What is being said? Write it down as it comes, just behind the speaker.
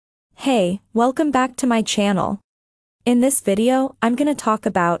Hey, welcome back to my channel. In this video, I'm gonna talk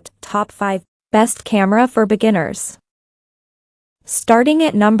about top 5 best camera for beginners. Starting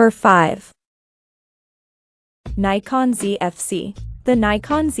at number 5. Nikon ZFC. The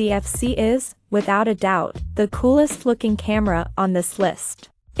Nikon ZFC is, without a doubt, the coolest looking camera on this list.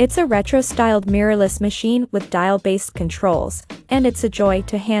 It's a retro-styled mirrorless machine with dial-based controls, and it's a joy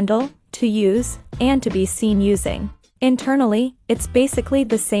to handle, to use, and to be seen using. Internally, it's basically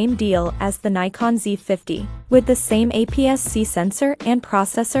the same deal as the Nikon Z50, with the same APS-C sensor and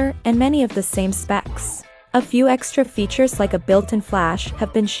processor and many of the same specs. A few extra features like a built-in flash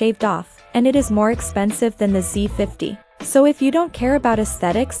have been shaved off, and it is more expensive than the Z50. So if you don't care about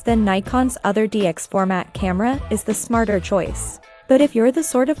aesthetics, then Nikon's other DX format camera is the smarter choice. But if you're the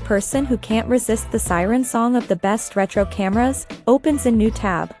sort of person who can't resist the siren song of the best retro cameras, opens a new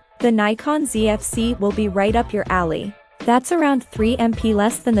tab. The Nikon ZFC will be right up your alley. That's around 3 MP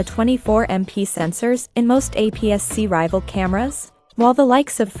less than the 24 MP sensors in most APS-C rival cameras, while the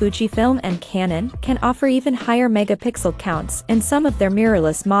likes of Fujifilm and Canon can offer even higher megapixel counts in some of their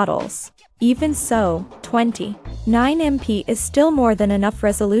mirrorless models. Even so, 29 MP is still more than enough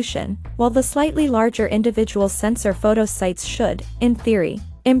resolution, while the slightly larger individual sensor photo sites should, in theory,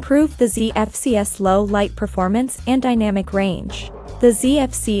 improve the ZFC's low light performance and dynamic range. The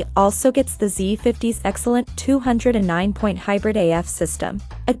ZFC also gets the Z50's excellent 209-point hybrid AF system,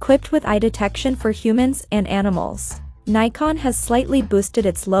 equipped with eye detection for humans and animals. Nikon has slightly boosted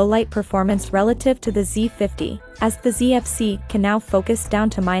its low light performance relative to the Z50, as the ZFC can now focus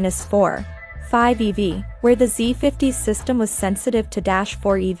down to -4.5 EV, where the Z50's system was sensitive to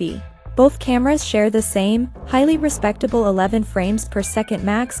 -4 EV. Both cameras share the same, highly respectable 11 frames per second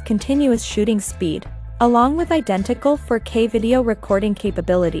max continuous shooting speed, along with identical 4K video recording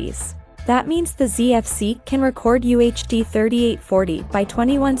capabilities. That means the ZFC can record UHD 3840 by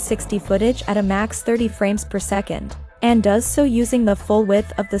 2160 footage at a max 30 frames per second, and does so using the full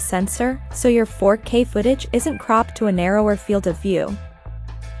width of the sensor, so your 4K footage isn't cropped to a narrower field of view.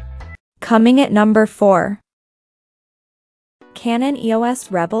 Coming at number 4. Canon EOS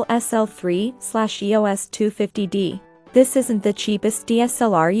Rebel SL3/EOS 250D. This isn't the cheapest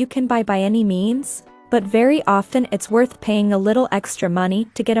DSLR you can buy by any means, but very often it's worth paying a little extra money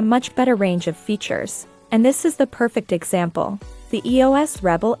to get a much better range of features, and this is the perfect example. The EOS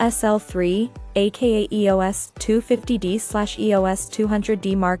Rebel SL3, aka EOS 250D/EOS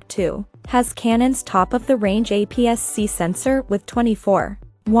 200D Mark II, has Canon's top-of-the-range APS-C sensor with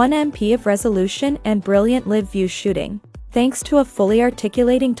 24.1 MP of resolution and brilliant live-view shooting, thanks to a fully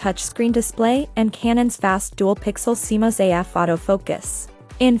articulating touchscreen display and Canon's fast dual-pixel CMOS AF autofocus.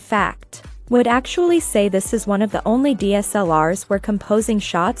 In fact, would actually say this is one of the only DSLRs where composing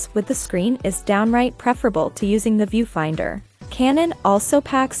shots with the screen is downright preferable to using the viewfinder. Canon also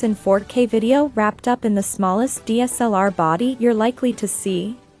packs in 4K video wrapped up in the smallest DSLR body you're likely to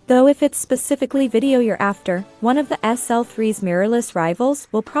see, though if it's specifically video you're after, one of the SL3's mirrorless rivals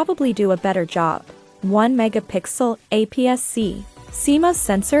will probably do a better job. 1 megapixel APS-C CMOS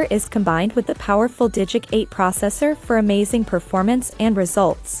sensor is combined with the powerful Digic 8 processor for amazing performance and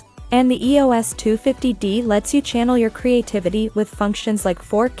results. And the EOS 250D lets you channel your creativity with functions like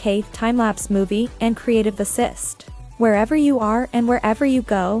 4K time-lapse movie and Creative Assist. Wherever you are and wherever you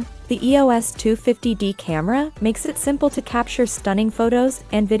go, the EOS 250D camera makes it simple to capture stunning photos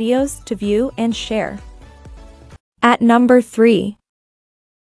and videos to view and share. At number 3.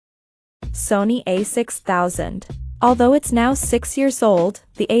 Sony a6000. Although it's now 6 years old,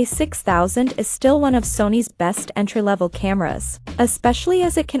 the a6000 is still one of Sony's best entry-level cameras, especially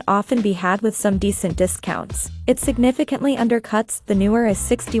as it can often be had with some decent discounts. It significantly undercuts the newer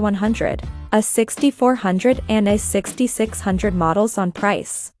a6100, a6400 and a6600 models on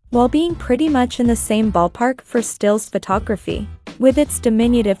price, while being pretty much in the same ballpark for stills photography. With its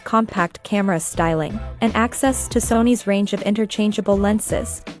diminutive compact camera styling and access to Sony's range of interchangeable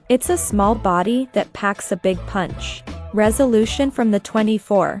lenses, it's a small body that packs a big punch. Resolution from the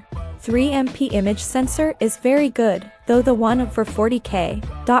 24.3 MP image sensor is very good, though the one for 40K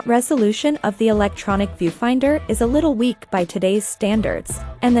resolution of the electronic viewfinder is a little weak by today's standards,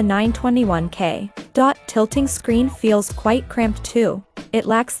 and the 921K tilting screen feels quite cramped too. It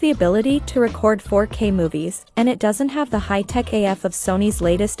lacks the ability to record 4K movies, and it doesn't have the high-tech AF of Sony's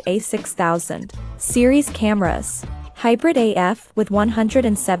latest a6000 series cameras. Hybrid AF with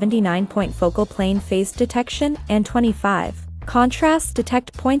 179-point focal plane phase detection and 25 contrast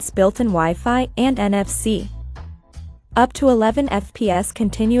detect points, built-in Wi-Fi and NFC. Up to 11 FPS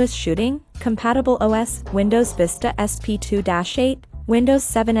continuous shooting, compatible OS, Windows Vista SP2-8, Windows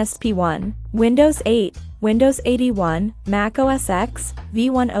 7 SP1, Windows 8, Windows 81, Mac OS X,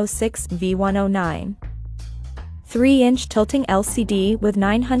 V106, V109. 3-inch tilting LCD with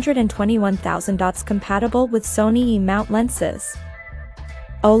 921,000 dots compatible with Sony E-mount lenses.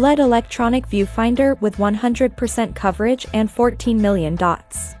 OLED electronic viewfinder with 100% coverage and 14 million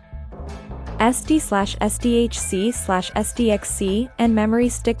dots. SD/SDHC/SDXC and Memory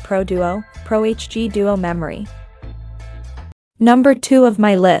Stick Pro Duo, Pro HG Duo Memory. Number 2 of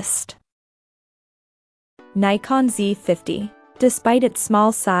my list. Nikon Z50. Despite its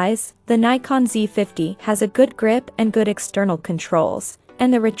small size, the Nikon Z50 has a good grip and good external controls,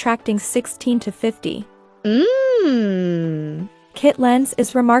 and the retracting 16-50 kit lens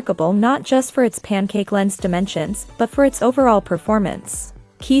is remarkable not just for its pancake lens dimensions, but for its overall performance.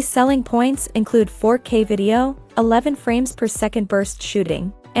 Key selling points include 4K video, 11 frames per second burst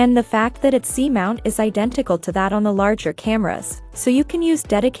shooting, and the fact that its Z-mount is identical to that on the larger cameras, so you can use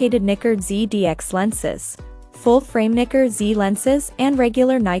dedicated Nikkor Z-DX lenses, full-frame Nikkor Z lenses, and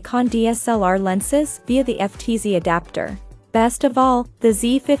regular Nikon DSLR lenses via the FTZ adapter. Best of all, the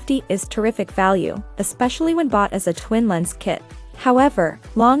Z50 is terrific value, especially when bought as a twin-lens kit. However,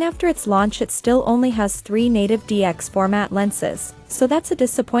 long after its launch it still only has 3 native DX format lenses, so that's a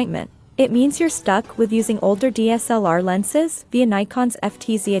disappointment. It means you're stuck with using older DSLR lenses via Nikon's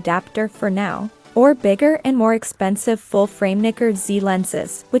FTZ adapter for now, or bigger and more expensive full-frame Nikkor Z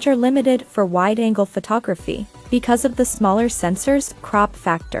lenses, which are limited for wide-angle photography because of the smaller sensor's crop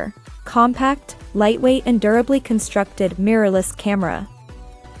factor. Compact, lightweight and durably constructed mirrorless camera.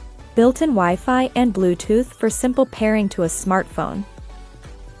 Built-in Wi-Fi and Bluetooth for simple pairing to a smartphone.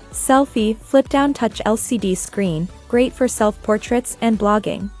 Selfie, flip-down touch LCD screen, great for self-portraits and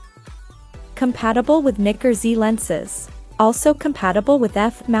blogging. Compatible with Nikkor Z lenses. Also compatible with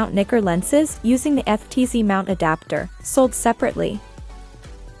F-mount Nikkor lenses using the FTZ mount adapter, sold separately.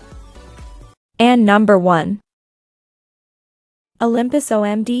 And number 1. Olympus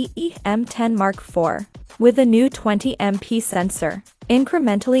OMD EM10 Mark IV. With a new 20MP sensor,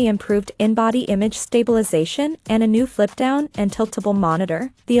 incrementally improved in-body image stabilization, and a new flip-down and tiltable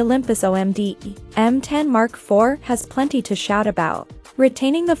monitor, the Olympus OMD EM10 Mark IV has plenty to shout about.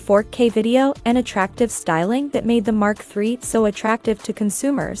 Retaining the 4K video and attractive styling that made the Mark III so attractive to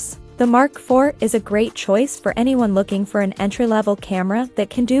consumers, the Mark IV is a great choice for anyone looking for an entry-level camera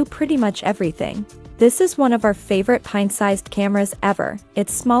that can do pretty much everything. This is one of our favorite pint-sized cameras ever.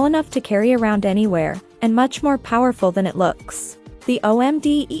 It's small enough to carry around anywhere, and much more powerful than it looks. The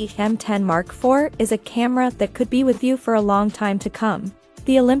OMD EM10 Mark IV is a camera that could be with you for a long time to come.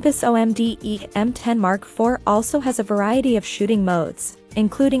 The Olympus OMD EM10 Mark IV also has a variety of shooting modes,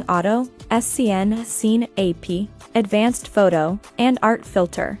 including Auto, SCN, Scene, AP, Advanced Photo, and Art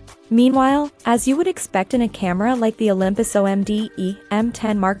Filter. Meanwhile, as you would expect in a camera like the Olympus OMD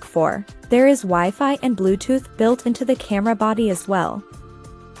EM10 Mark IV, there is Wi-Fi and Bluetooth built into the camera body as well.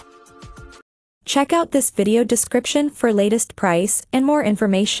 Check out this video description for latest price and more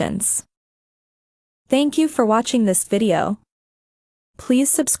informations. Thank you for watching this video. Please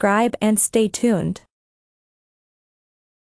subscribe and stay tuned.